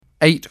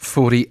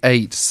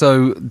8:48.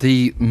 So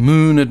the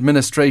Moon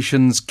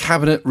administration's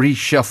cabinet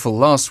reshuffle.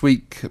 Last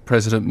week,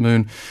 President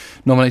Moon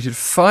nominated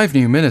 5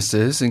 new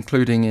ministers,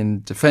 including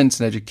in defence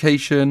and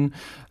education,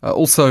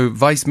 also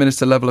vice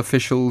minister level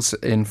officials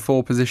in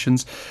 4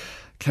 positions,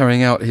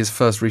 carrying out his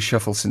first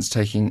reshuffle since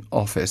taking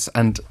office.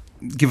 And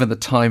given the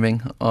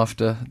timing,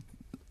 after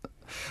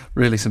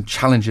really some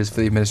challenges for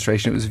the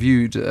administration, it was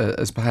viewed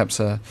as perhaps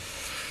a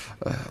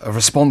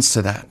response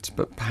to that,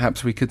 but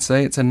perhaps we could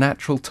say it's a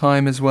natural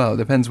time as well. It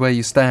depends where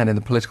you stand in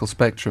the political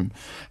spectrum,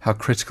 how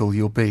critical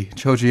you'll be.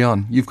 Cho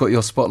Ji-yeon, you've got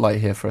your spotlight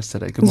here for us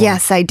today. Good morning.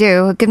 Yes, I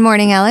do. Good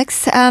morning,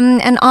 Alex.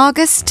 On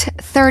August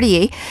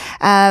 30,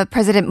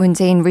 President Moon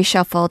Jae-in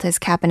reshuffled his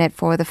cabinet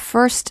for the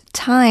first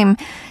time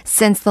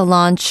since the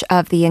launch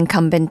of the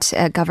incumbent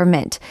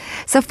government.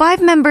 So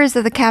 5 members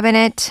of the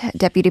cabinet,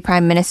 Deputy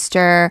Prime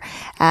Minister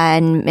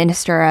and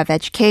Minister of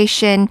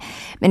Education,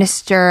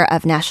 Minister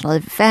of National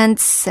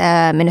Defense,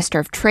 Minister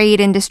of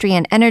Trade, Industry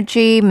and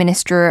Energy,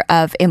 Minister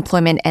of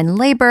Employment and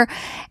Labor,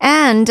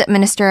 and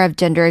Minister of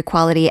Gender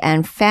Equality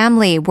and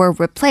Family were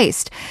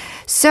replaced.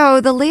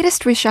 So the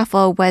latest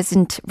reshuffle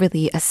wasn't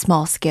really a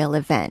small-scale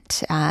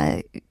event,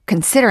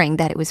 considering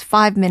that it was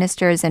 5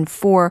 ministers and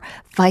 4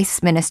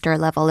 vice minister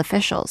level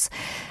officials.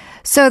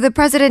 So the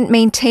president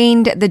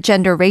maintained the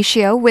gender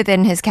ratio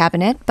within his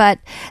cabinet, but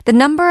the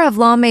number of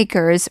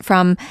lawmakers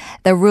from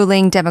the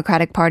ruling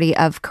Democratic Party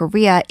of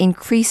Korea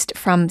increased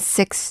from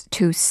 6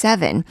 to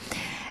 7.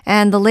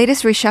 And the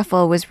latest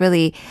reshuffle was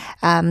really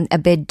a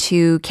bid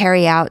to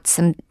carry out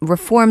some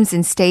reforms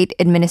in state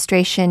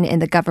administration in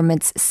the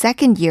government's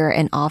second year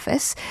in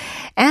office.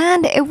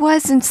 And it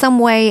was in some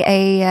way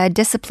a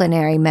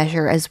disciplinary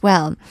measure as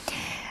well.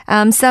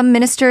 Some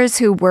ministers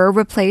who were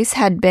replaced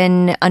had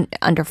been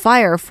under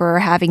fire for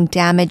having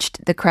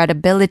damaged the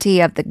credibility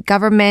of the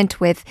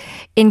government with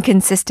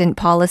inconsistent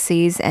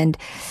policies and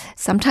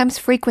sometimes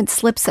frequent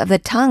slips of the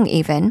tongue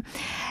even.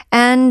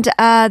 And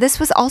this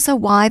was also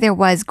why there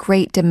was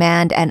great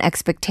demand and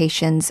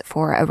expectations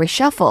for a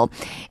reshuffle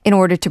in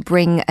order to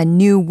bring a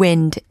new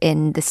wind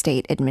in the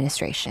state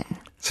administration.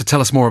 So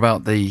tell us more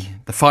about the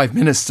 5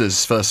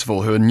 ministers, first of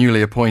all, who are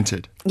newly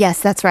appointed.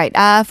 Yes, that's right.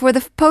 For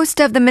the post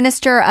of the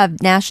Minister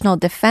of National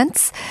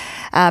Defense,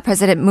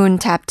 President Moon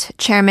tapped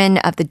Chairman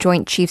of the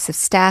Joint Chiefs of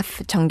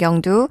Staff, Chung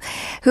Kyung-do,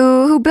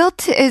 who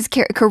built his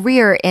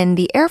career in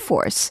the Air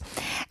Force.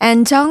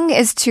 And Chung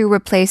is to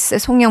replace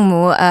Song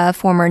Young-moo, a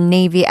former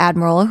Navy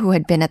admiral who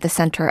had been at the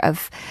center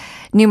of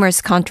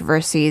numerous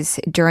controversies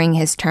during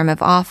his term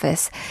of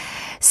office.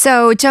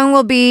 So Chung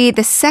will be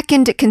the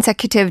second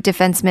consecutive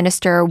defense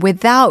minister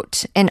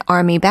without an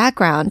army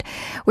background,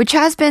 which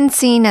has been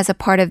seen as a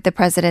part of the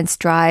president's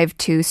drive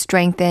to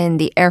strengthen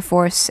the Air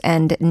Force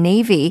and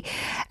Navy,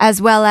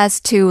 as well as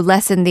to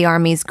lessen the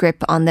Army's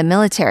grip on the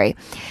military.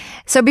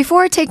 So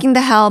before taking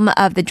the helm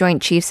of the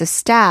Joint Chiefs of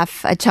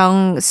Staff,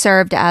 Chung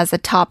served as a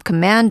top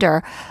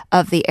commander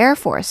of the Air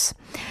Force.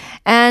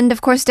 And, of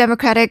course,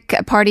 Democratic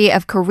Party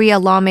of Korea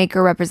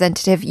lawmaker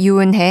Representative Yoo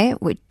Eun-hae,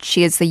 which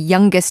she is the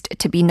youngest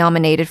to be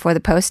nominated for the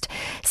post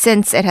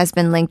since it has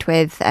been linked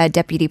with a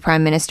deputy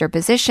prime minister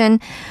position,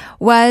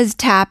 was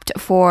tapped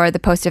for the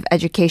post of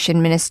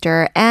education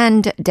minister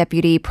and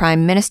deputy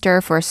prime minister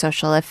for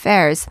social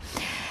affairs.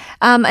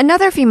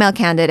 Another female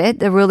candidate,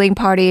 the ruling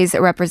party's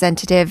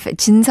representative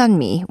Jin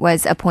Sun-mi,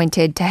 was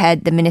appointed to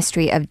head the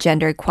Ministry of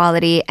Gender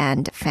Equality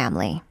and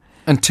Family.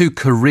 And 2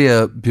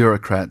 career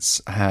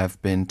bureaucrats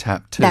have been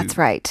tapped too. That's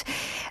right.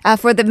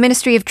 For the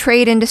Ministry of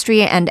Trade,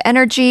 Industry and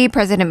Energy,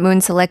 President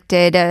Moon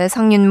selected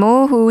Song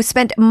Yun-mo, who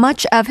spent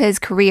much of his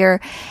career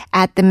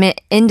at the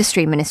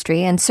Industry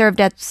Ministry and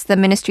served as the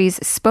ministry's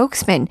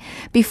spokesman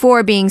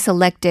before being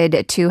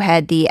selected to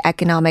head the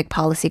Economic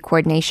Policy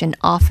Coordination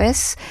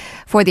Office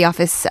for the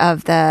Office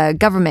of the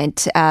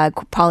Government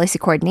Policy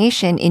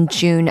Coordination in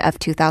June of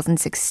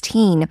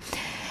 2016.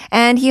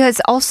 And he has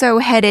also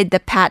headed the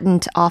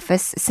Patent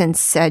Office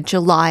since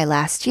July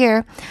last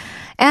year.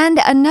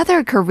 And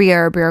another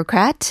career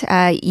bureaucrat,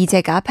 Lee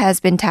Jae-gap, has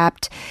been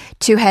tapped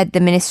to head the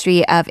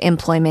Ministry of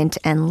Employment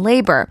and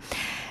Labor.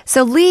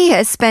 So Lee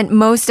has spent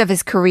most of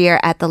his career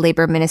at the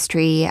Labor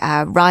Ministry,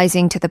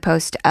 rising to the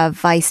post of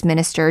Vice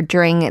Minister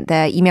during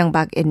the Lee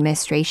Myung-bak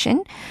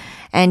administration.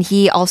 And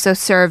he also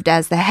served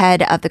as the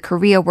head of the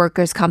Korea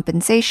Workers'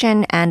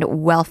 Compensation and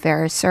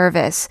Welfare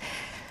Service.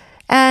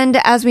 And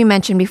as we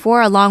mentioned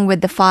before, along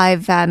with the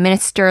 5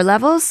 minister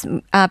levels,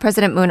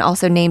 President Moon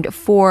also named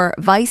 4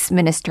 vice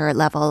minister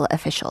level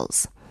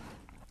officials.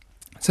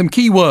 Some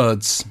key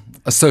words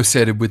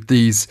associated with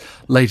these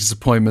latest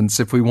appointments,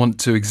 if we want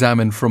to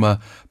examine from a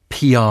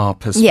PR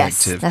perspective.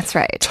 Yes, that's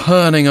right.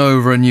 Turning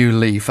over a new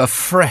leaf, a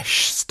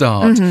fresh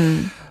start.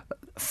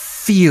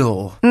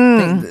 feel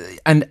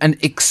and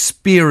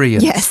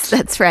experience. Yes,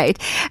 that's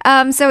right.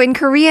 So in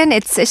Korean,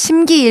 it's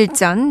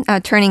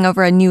심기일전, turning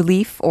over a new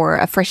leaf or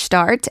a fresh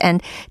start,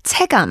 and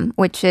체감,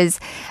 which is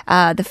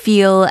the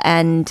feel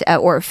and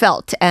or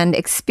felt and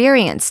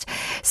experienced.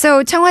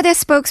 So 청와대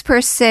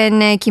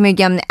spokesperson Kim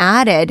Il-kyun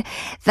added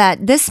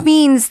that this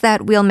means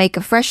that we'll make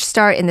a fresh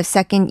start in the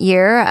second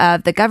year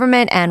of the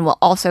government and will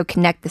also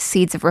connect the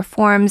seeds of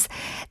reforms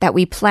that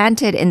we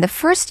planted in the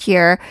first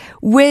year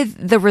with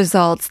the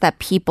results that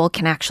people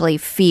can actually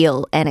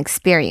feel and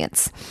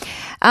experience.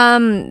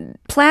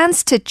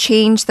 Plans to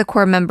change the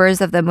core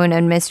members of the Moon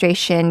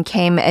administration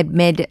came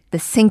amid the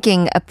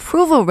sinking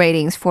approval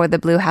ratings for the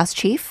Blue House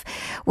chief,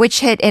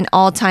 which hit an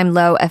all-time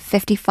low of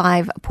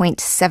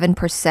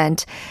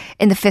 55.7%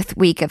 in the fifth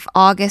week of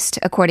August,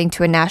 according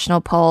to a national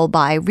poll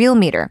by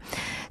RealMeter.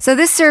 So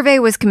this survey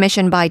was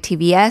commissioned by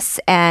TBS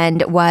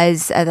and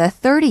was the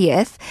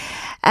 30th.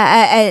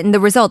 And the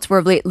results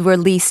were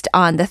released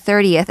on the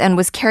 30th and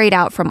was carried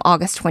out from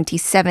August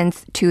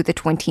 27th to the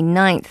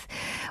 29th.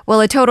 Well,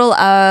 a total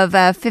of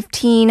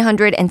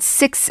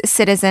 1,506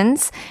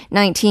 citizens,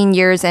 19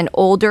 years and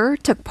older,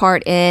 took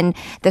part in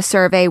the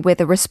survey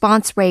with a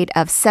response rate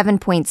of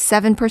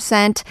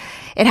 7.7%.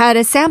 It had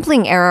a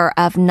sampling error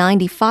of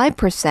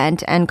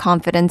 95% and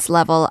confidence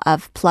level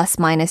of plus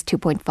minus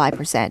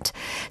 2.5%.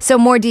 So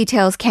more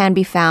details can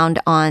be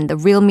found on the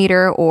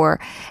RealMeter or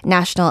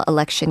National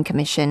Election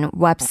Commission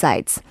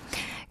websites.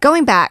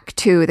 Going back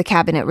to the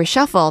cabinet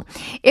reshuffle,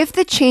 if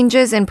the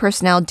changes in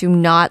personnel do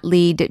not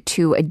lead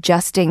to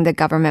adjusting the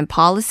government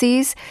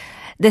policies,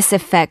 this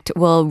effect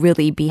will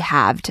really be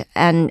halved.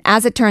 And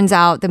as it turns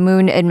out, the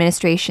Moon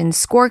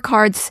administration's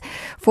scorecards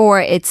for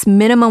its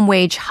minimum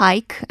wage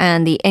hike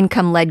and the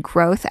income-led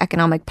growth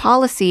economic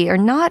policy are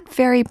not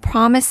very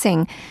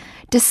promising,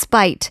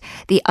 despite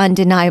the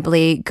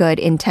undeniably good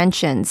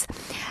intentions.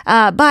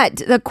 But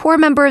the core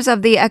members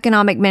of the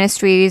economic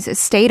ministries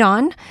stayed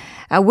on,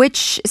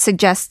 which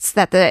suggests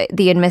that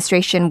the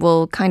administration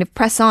will kind of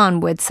press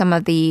on with some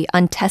of the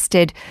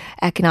untested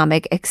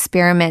economic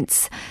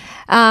experiments.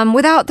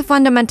 Without the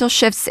fundamental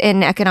shifts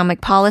in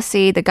economic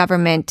policy, the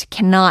government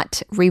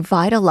cannot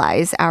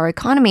revitalize our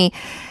economy,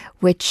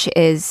 which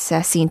is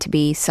seen to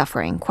be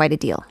suffering quite a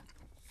deal.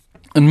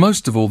 And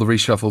most of all, the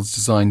reshuffle is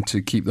designed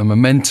to keep the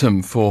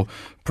momentum for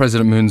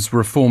President Moon's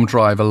reform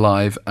drive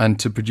alive and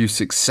to produce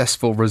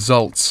successful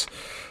results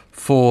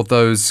for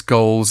those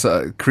goals,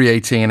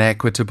 creating an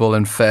equitable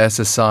and fair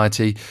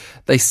society.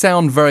 They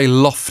sound very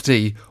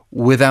lofty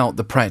without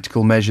the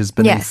practical measures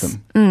beneath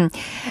them.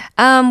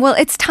 Well,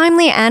 it's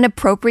timely and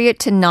appropriate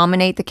to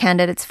nominate the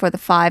candidates for the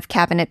 5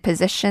 cabinet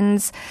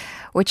positions,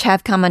 which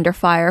have come under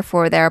fire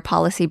for their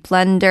policy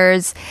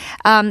blunders.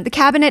 The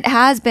cabinet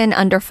has been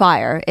under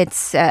fire.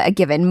 It's a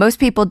given. Most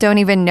people don't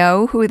even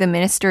know who the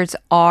ministers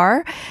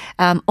are.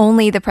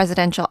 Only the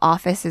presidential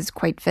office is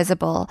quite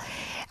visible.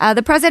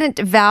 The president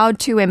vowed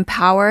to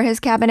empower his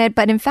cabinet,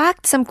 but in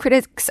fact, some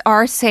critics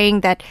are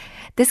saying that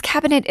this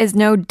cabinet is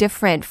no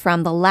different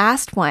from the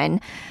last one,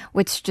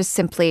 which just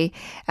simply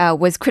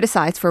was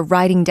criticized for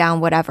writing down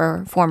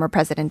whatever former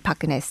President Park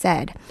Geun-hye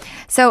said.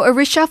 So a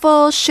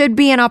reshuffle should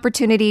be an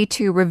opportunity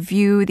to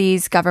review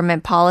these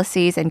government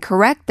policies and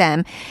correct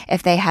them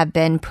if they have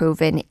been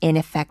proven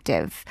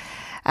ineffective.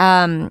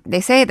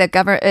 They say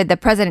the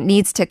president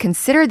needs to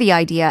consider the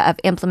idea of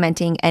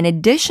implementing an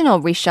additional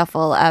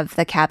reshuffle of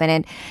the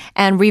cabinet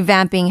and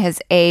revamping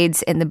his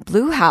aides in the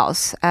Blue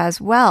House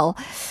as well.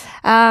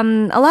 A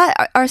lot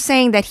are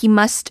saying that he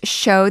must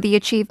show the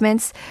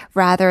achievements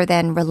rather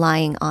than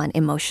relying on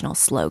emotional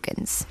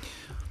slogans.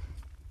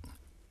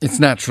 It's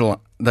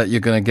natural that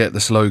you're going to get the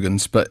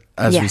slogans, but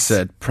as we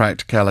said,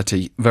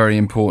 practicality, very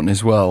important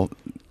as well.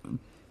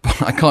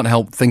 I can't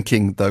help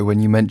thinking, though, when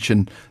you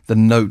mention the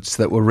notes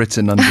that were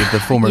written under the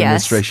former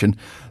administration,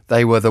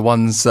 they were the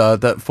ones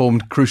that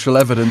formed crucial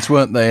evidence,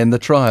 weren't they, in the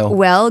trial?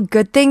 Well,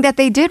 good thing that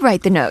they did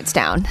write the notes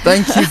down.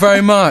 Thank you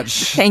very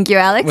much. Thank you,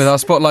 Alex. With our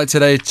spotlight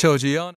today, Cho Ji-yeon.